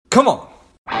Come on.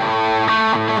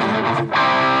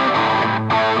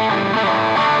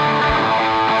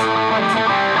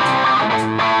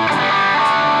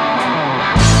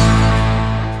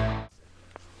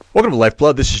 Welcome to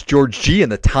Lifeblood. This is George G,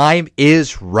 and the time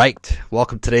is right.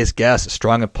 Welcome to today's guest,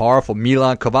 strong and powerful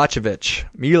Milan Kovacevic.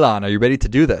 Milan, are you ready to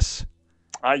do this?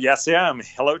 Yes, I am.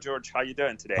 Hello, George. How you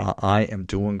doing today? I am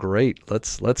doing great.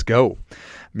 Let's go.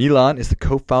 Milan is the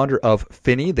co-founder of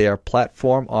Finny. They are a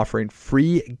platform offering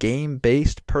free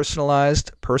game-based,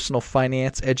 personalized personal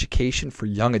finance education for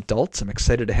young adults. I'm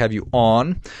excited to have you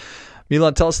on.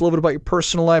 Milan, tell us a little bit about your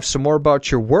personal life, some more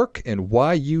about your work, and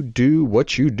why you do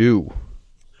what you do.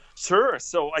 Sure.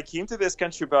 So I came to this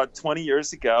country about 20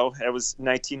 years ago. It was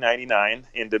 1999,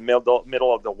 in the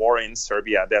middle of the war in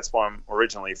Serbia. That's where I'm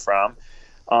originally from.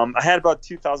 I had about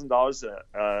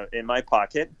 $2,000 in my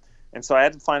pocket, and so I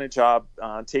had to find a job,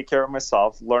 take care of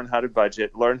myself, learn how to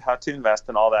budget, learn how to invest,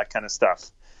 and all that kind of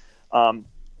stuff. And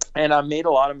I made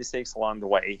a lot of mistakes along the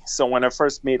way. So when I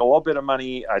first made a little bit of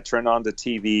money, I turned on the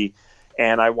TV,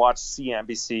 and I watched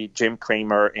CNBC, Jim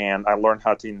Cramer, and I learned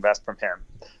how to invest from him.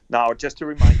 Now, just to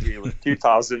remind you, it was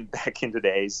 2000 back in the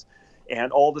days,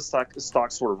 and all the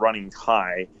stocks were running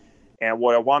high. And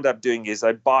what I wound up doing is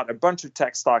I bought a bunch of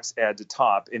tech stocks at the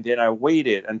top, and then I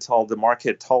waited until the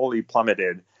market totally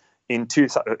plummeted in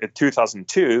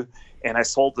 2002, and I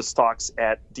sold the stocks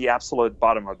at the absolute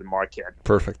bottom of the market.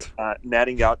 Perfect.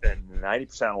 Netting out a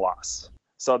 90% loss.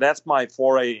 So that's my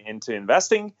foray into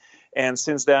investing. And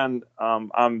since then,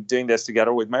 I'm doing this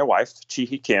together with my wife,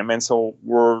 Chi-Hee Kim. And so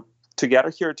we're together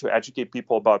here to educate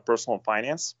people about personal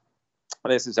finance.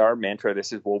 This is our mantra.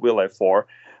 This is what we live for.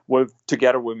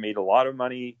 Together, we've made a lot of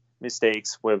money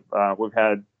mistakes. We've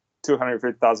had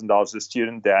 $250,000 of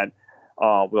student debt.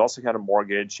 We also had a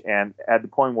mortgage. And at the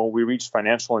point when we reached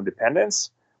financial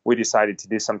independence, we decided to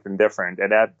do something different.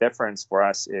 And that difference for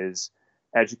us is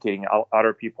educating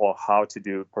other people how to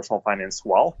do personal finance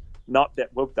well. Not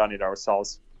that we've done it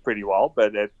ourselves pretty well,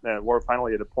 but we're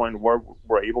finally at a point where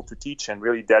we're able to teach and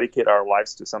really dedicate our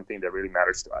lives to something that really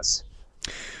matters to us.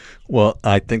 Well,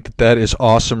 I think that is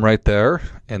awesome right there.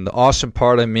 And the awesome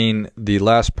part, I mean the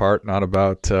last part, not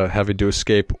about having to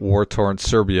escape war-torn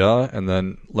Serbia and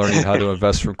then learning how to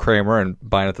invest from Kramer and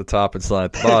buying at the top and selling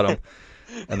at the bottom,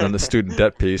 and then the student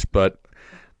debt piece, but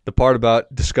the part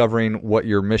about discovering what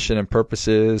your mission and purpose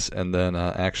is and then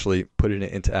actually putting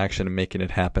it into action and making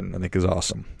it happen, I think is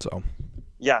awesome. So.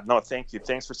 Yeah, no, thank you.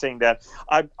 Thanks for saying that.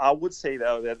 I would say,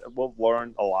 though, that we've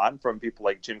learned a lot from people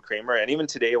like Jim Cramer. And even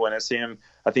today when I see him,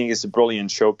 I think he's a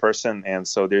brilliant show person. And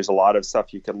so there's a lot of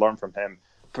stuff you could learn from him.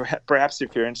 Perhaps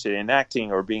if you're interested in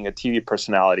acting or being a TV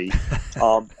personality,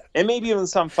 and maybe even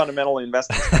some fundamental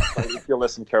investing stuff if you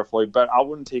listen carefully. But I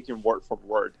wouldn't take him word for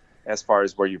word as far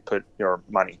as where you put your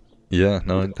money. Yeah,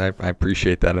 no, I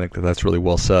appreciate that. I think that's really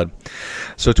well said.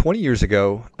 So 20 years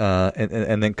ago,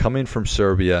 and then coming from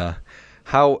Serbia,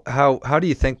 How do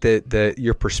you think that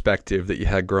your perspective that you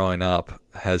had growing up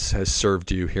has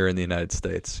served you here in the United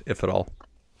States, if at all?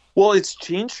 Well, it's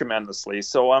changed tremendously.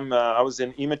 So I was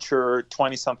an immature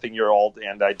 20-something-year-old,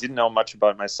 and I didn't know much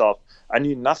about myself. I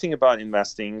knew nothing about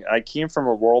investing. I came from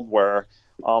a world where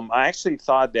I actually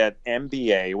thought that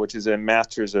MBA, which is a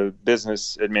Master's of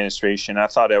Business Administration, I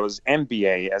thought it was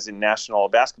MBA, as in National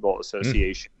Basketball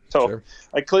Association. So sure.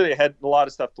 I clearly had a lot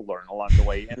of stuff to learn along the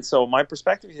way. And so my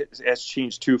perspective has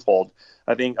changed twofold.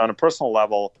 I think on a personal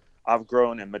level, I've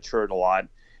grown and matured a lot.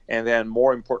 And then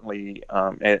more importantly,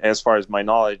 as far as my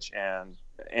knowledge and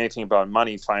anything about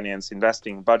money, finance,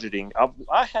 investing, budgeting,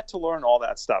 I had to learn all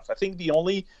that stuff. I think the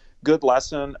only good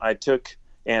lesson I took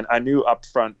and I knew up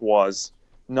front was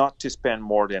not to spend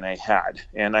more than I had.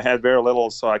 And I had very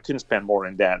little, so I couldn't spend more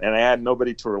than that. And I had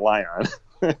nobody to rely on.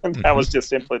 That was just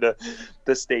simply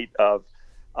the state of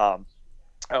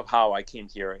how I came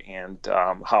here and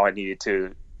how I needed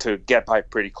to get by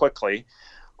pretty quickly.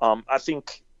 I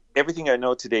think everything I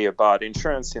know today about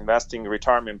insurance, investing,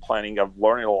 retirement planning, I've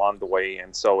learned it along the way.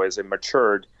 And so as I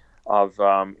matured, I've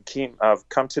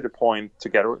come to the point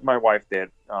together with my wife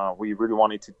that we really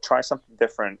wanted to try something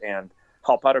different and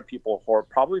help other people who are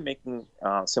probably making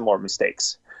similar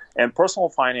mistakes. And personal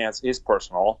finance is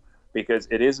personal because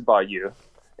it is about you.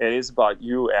 It is about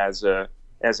you as an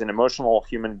emotional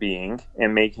human being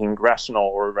and making rational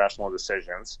or irrational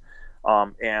decisions.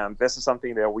 And this is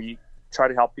something that we try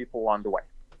to help people along the way.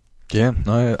 Yeah,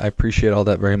 no, I appreciate all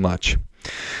that very much.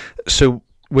 So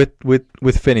with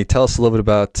Finny, tell us a little bit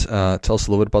about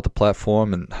the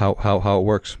platform and how it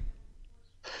works.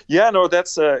 Yeah, no,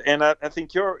 that's and I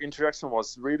think your introduction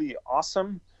was really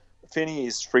awesome. Finny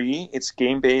is free. It's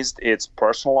game based. It's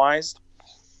personalized.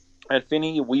 At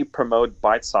Finney, we promote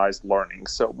bite-sized learning.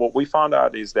 So what we found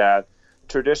out is that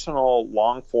traditional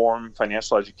long-form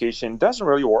financial education doesn't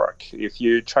really work. If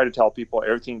you try to tell people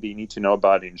everything they need to know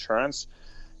about insurance,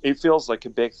 it feels like a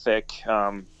big, thick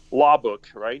law book,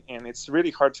 right? And it's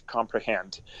really hard to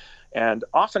comprehend. And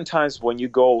oftentimes when you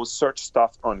go search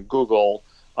stuff on Google,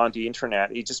 on the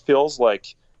internet, it just feels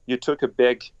like you took a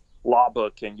big law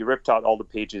book and you ripped out all the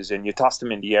pages and you tossed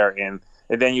them in the air, and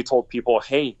then you told people,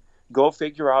 hey, go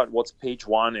figure out what's page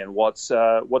 1 and what's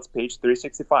page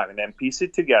 365, and then piece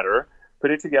it together,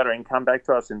 put it together, and come back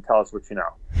to us and tell us what you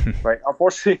know. Right?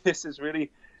 Unfortunately,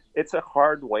 it's a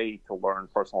hard way to learn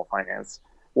personal finance.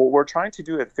 What we're trying to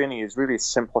do at Finney is really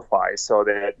simplify so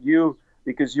that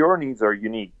because your needs are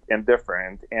unique and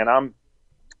different, and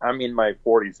I'm in my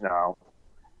 40s now,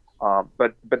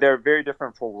 but they're very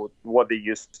different from what they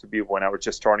used to be when I was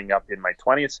just starting up in my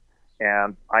 20s.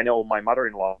 And I know my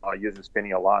mother-in-law uses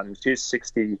Finney a lot, and she's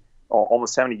 60,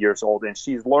 almost 70 years old, and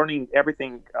she's learning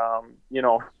everything.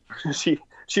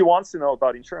 She wants to know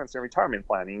about insurance and retirement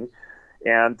planning.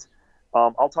 And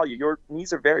I'll tell you, your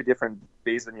needs are very different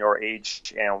based on your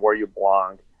age and where you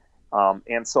belong.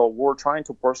 And so we're trying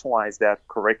to personalize that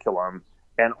curriculum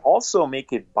and also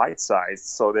make it bite-sized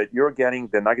so that you're getting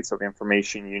the nuggets of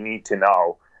information you need to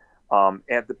know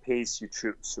at the pace you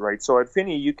choose, right? So at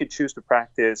Finney, you could choose to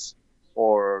practice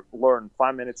or learn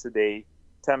 5 minutes a day,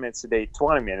 10 minutes a day,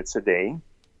 20 minutes a day.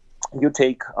 You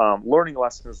take learning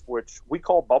lessons, which we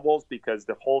call bubbles because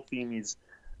the whole theme is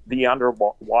the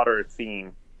underwater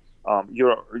theme.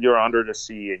 You're under the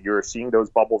sea and you're seeing those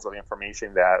bubbles of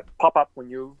information that pop up when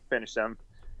you finish them,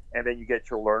 and then you get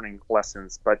your learning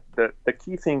lessons. But the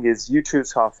key thing is you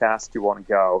choose how fast you want to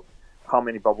go, how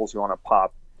many bubbles you want to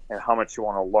pop, and how much you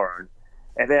want to learn.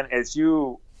 And then as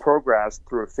you progress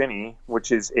through Finney,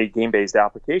 which is a game-based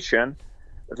application,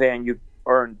 then you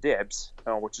earn DIBS,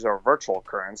 which is our virtual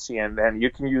currency, and then you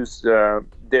can use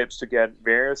DIBS to get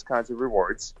various kinds of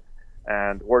rewards.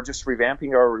 And we're just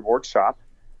revamping our reward shop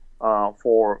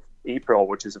for April,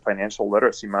 which is a financial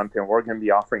literacy month, and we're going to be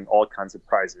offering all kinds of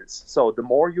prizes. So the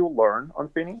more you learn on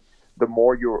Finney, the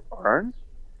more you earn.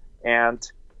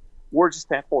 And we're just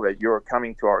thankful that you're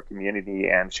coming to our community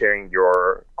and sharing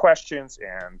your questions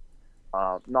and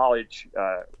knowledge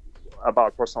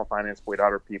about personal finance with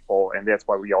other people. And that's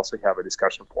why we also have a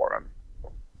discussion forum.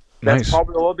 That's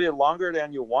probably a little bit longer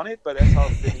than you wanted, but that's how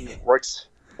Finney works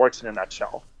in a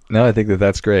nutshell. No, I think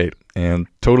that's great, and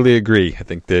totally agree. I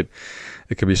think that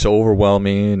it can be so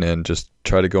overwhelming, and just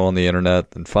try to go on the internet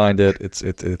and find it.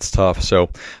 It's tough. So,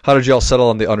 how did y'all settle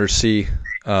on the undersea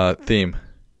theme?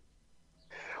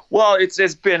 Well,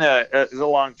 it's been a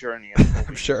long journey.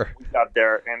 I'm sure we got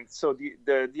there, and so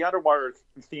the underwater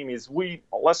theme is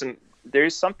there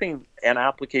is an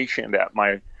application that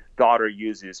my daughter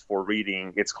uses for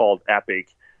reading. It's called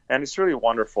Epic. And it's really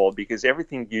wonderful because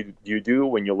everything you do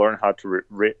when you learn how to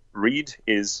read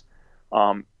is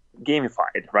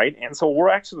gamified, right? And so we're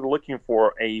actually looking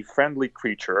for a friendly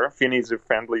creature. Finney is a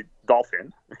friendly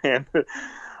dolphin. And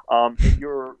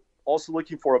you're also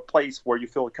looking for a place where you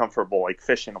feel comfortable, like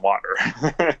fish in water.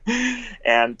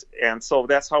 and so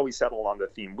that's how we settled on the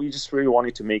theme. We just really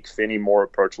wanted to make Finney more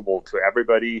approachable to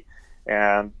everybody.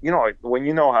 And, when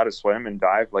you know how to swim and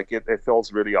dive, like it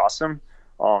feels really awesome.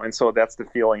 And so that's the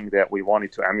feeling that we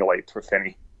wanted to emulate for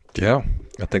Finney. Yeah,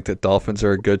 I think that dolphins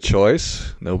are a good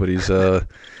choice. I'm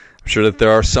sure that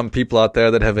there are some people out there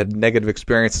that have had negative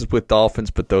experiences with dolphins,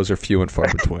 but those are few and far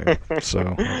between.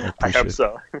 So I hope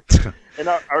so. And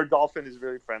our dolphin is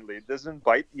very friendly. It doesn't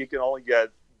bite. You can only get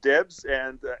dibs,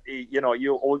 and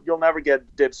you'll never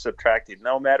get dibs subtracted.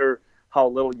 No matter how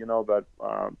little you know about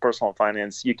personal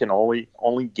finance, you can only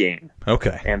gain.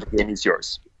 Okay, and the gain is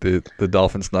yours. The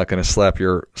dolphin's not going to slap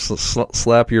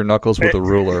your knuckles with a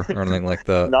ruler or anything like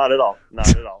that. Not at all.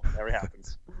 Never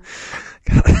happens.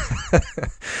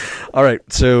 All right.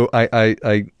 So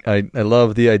I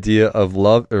love the idea of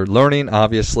learning,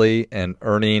 obviously, and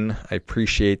earning. I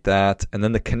appreciate that. And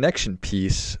then the connection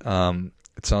piece.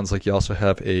 It sounds like you also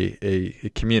have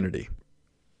a community.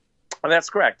 And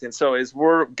that's correct. And so as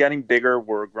we're getting bigger,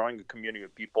 we're growing a community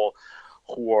of people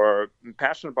who are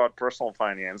passionate about personal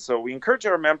finance. So we encourage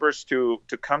our members to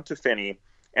come to Finney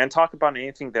and talk about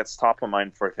anything that's top of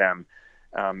mind for them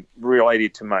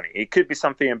related to money. It could be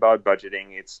something about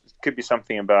budgeting. It could be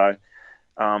something about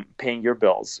paying your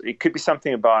bills. It could be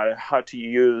something about how to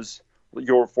use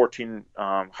your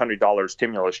 $1,400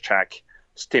 stimulus check,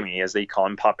 Stimmy, as they call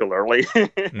him popularly.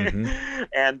 Mm-hmm.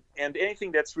 and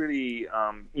anything that's really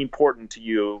important to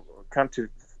you, come to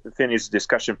Finney's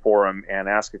discussion forum and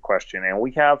ask a question. And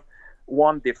we have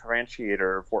one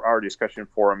differentiator for our discussion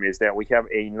forum is that we have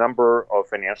a number of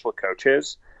financial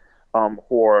coaches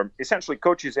who are essentially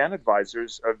coaches and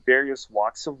advisors of various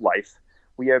walks of life.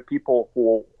 We have people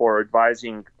who are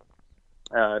advising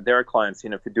their clients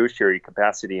in a fiduciary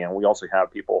capacity, and we also have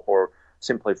people who are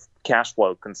simply cash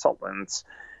flow consultants,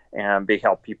 and they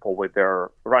help people with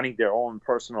their running their own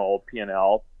personal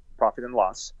P&L, profit and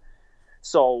loss.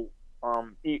 So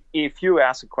if you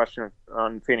ask a question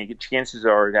on Finney, chances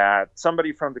are that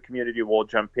somebody from the community will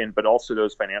jump in, but also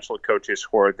those financial coaches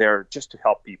who are there just to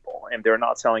help people, and they're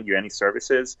not selling you any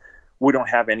services. We don't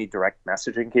have any direct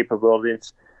messaging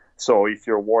capabilities. So if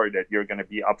you're worried that you're going to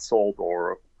be upsold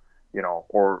or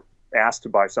asked to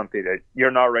buy something that you're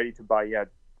not ready to buy yet,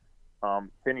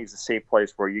 Finney is a safe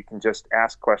place where you can just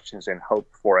ask questions and hope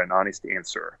for an honest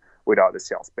answer without a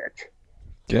sales pitch.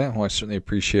 Yeah, well, I certainly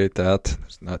appreciate that.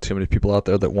 There's not too many people out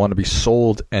there that want to be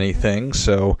sold anything,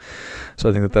 so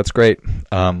I think that's great.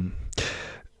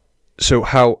 So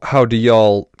how do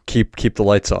y'all keep the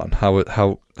lights on? How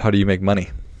do you make money?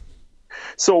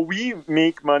 So we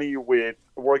make money with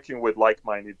working with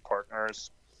like-minded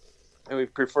partners. And we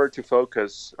prefer to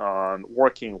focus on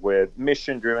working with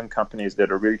mission-driven companies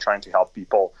that are really trying to help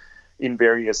people in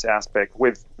various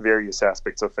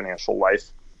aspects of financial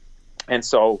life. And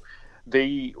so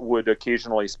they would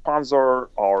occasionally sponsor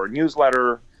our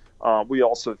newsletter. We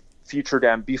also feature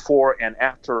them before and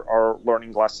after our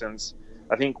learning lessons.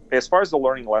 I think as far as the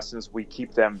learning lessons, we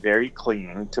keep them very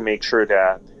clean to make sure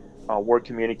that we're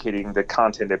communicating the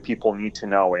content that people need to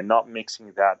know and not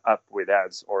mixing that up with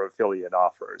ads or affiliate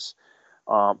offers.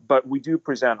 But we do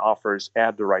present offers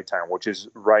at the right time, which is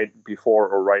right before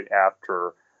or right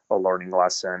after a learning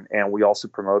lesson. And we also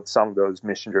promote some of those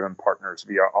mission-driven partners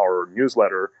via our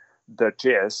newsletter, The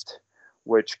Gist,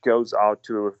 which goes out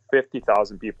to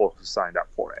 50,000 people who signed up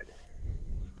for it.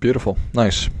 Beautiful.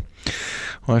 Nice.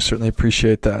 Well, I certainly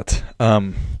appreciate that.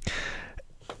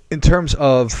 In terms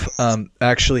of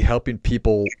actually helping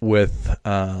people with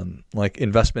like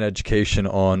investment education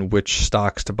on which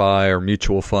stocks to buy or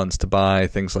mutual funds to buy,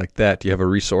 things like that, do you have a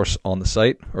resource on the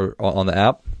site or on the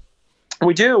app?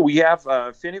 We do. We have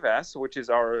Fininvest, which is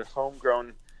our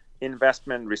homegrown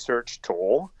investment research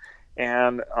tool.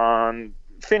 And on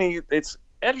Finney, it's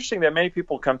interesting that many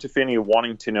people come to Finney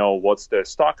wanting to know what's the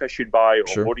stock I should buy, or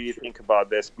Sure. What do you think about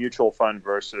this mutual fund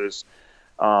versus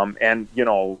a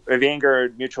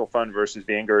Vanguard mutual fund versus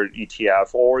Vanguard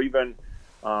ETF, or even,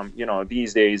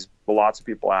 these days, lots of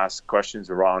people ask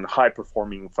questions around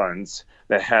high-performing funds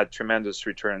that had tremendous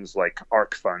returns, like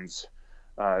ARK funds.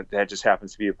 That just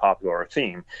happens to be a popular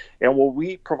theme. And what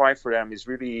we provide for them is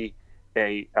really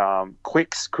a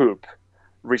quick scoop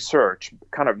research,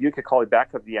 kind of, you could call it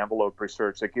back of the envelope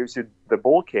research, that gives you the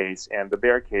bull case and the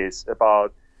bear case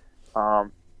about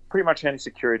pretty much any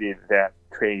security that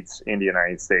trades in the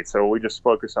United States. So we just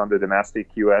focus on the domestic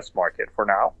U.S. market for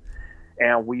now.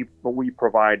 And we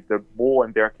provide the bull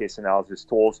and bear case analysis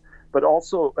tools, but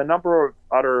also a number of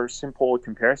other simple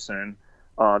comparison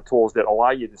tools that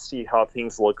allow you to see how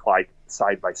things look like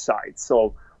side by side.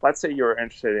 So let's say you're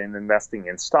interested in investing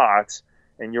in stocks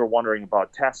and you're wondering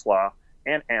about Tesla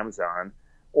and Amazon,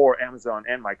 or Amazon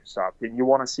and Microsoft, and you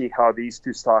want to see how these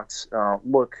two stocks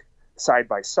look side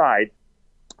by side.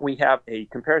 We have a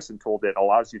comparison tool that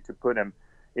allows you to put them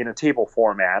in a table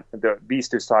format, these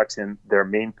two stocks in their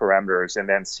main parameters, and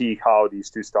then see how these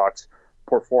two stocks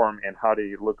perform and how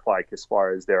they look like as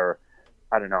far as their,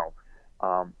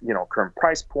 current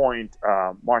price point,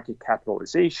 market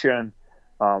capitalization,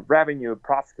 revenue,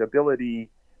 profitability,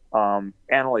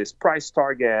 analyst price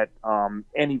target,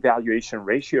 any valuation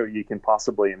ratio you can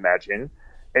possibly imagine.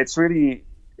 It's really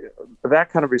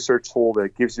that kind of research tool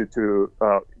that gives you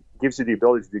the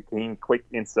ability to gain quick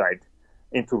insight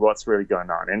into what's really going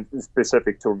on, and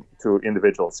specific to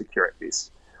individual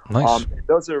securities. Nice.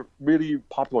 Those are really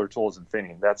popular tools in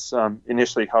Finney. That's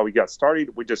initially how we got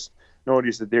started. We just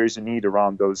noticed that there is a need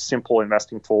around those simple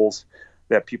investing tools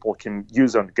that people can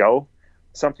use on the go,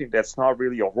 something that's not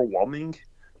really overwhelming,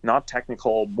 not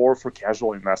technical, more for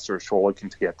casual investors who are looking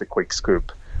to get the quick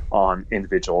scoop on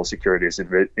individual securities,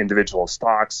 individual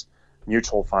stocks,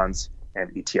 mutual funds,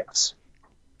 and ETFs.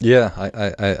 Yeah,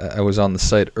 I was on the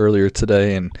site earlier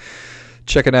today and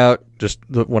checking out. Just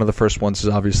one of the first ones is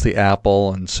obviously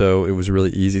Apple, and so it was really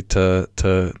easy to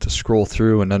scroll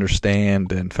through and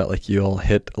understand, and felt like you all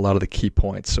hit a lot of the key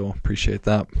points. So appreciate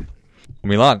that.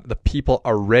 Milan, the people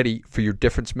are ready for your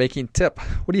difference-making tip.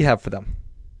 What do you have for them?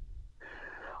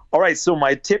 All right, so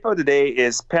my tip of the day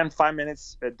is spend 5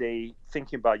 minutes a day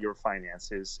thinking about your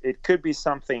finances. It could be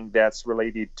something that's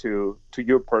related to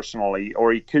you personally,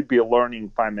 or it could be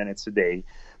learning 5 minutes a day.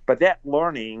 But that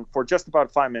learning for just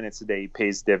about 5 minutes a day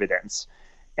pays dividends.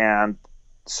 And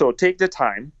so take the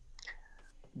time,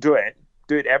 do it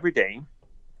every day.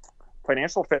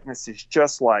 Financial fitness is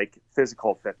just like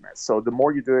physical fitness. So the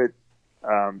more you do it,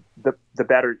 the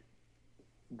better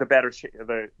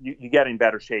you get in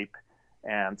better shape,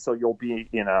 and so you'll be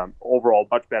in an overall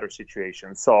much better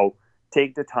situation. So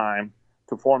take the time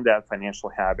to form that financial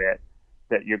habit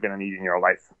that you're going to need in your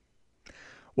life.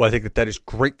 Well, I think that is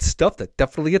great stuff. That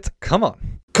definitely gets. Come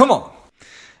on.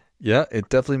 Yeah, it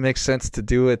definitely makes sense to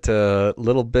do it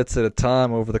little bits at a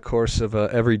time over the course of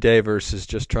every day versus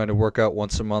just trying to work out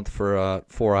once a month for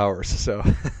 4 hours. So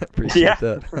appreciate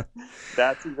that.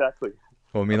 That's exactly.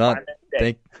 Well, Milan,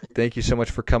 thank you so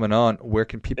much for coming on. Where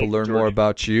can people learn more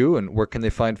about you, and where can they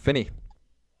find Finny?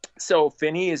 So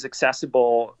Finny is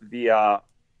accessible via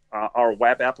our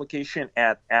web application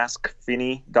at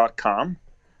askfinny.com.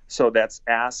 So that's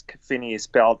Ask Finny is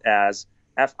spelled as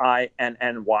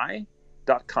FINNY.com.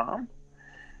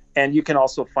 And you can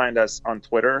also find us on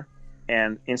Twitter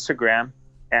and Instagram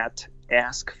at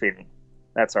Ask Finny.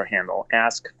 That's our handle,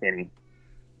 Ask Finny.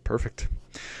 Perfect.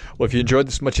 Well, if you enjoyed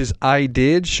this as much as I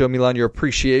did, show Milan your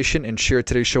appreciation and share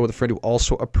today's show with a friend who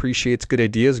also appreciates good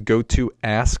ideas. Go to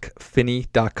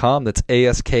askfinny.com. That's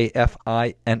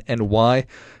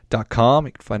AskFinny.com.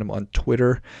 You can find him on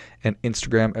Twitter and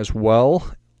Instagram as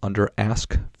well under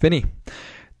Ask Finny.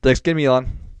 Thanks again,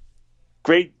 Milan.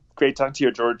 Great talking to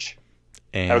you, George.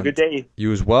 And have a good day.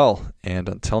 You as well. And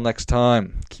until next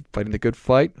time, keep fighting the good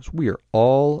fight. We are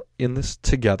all in this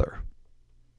together.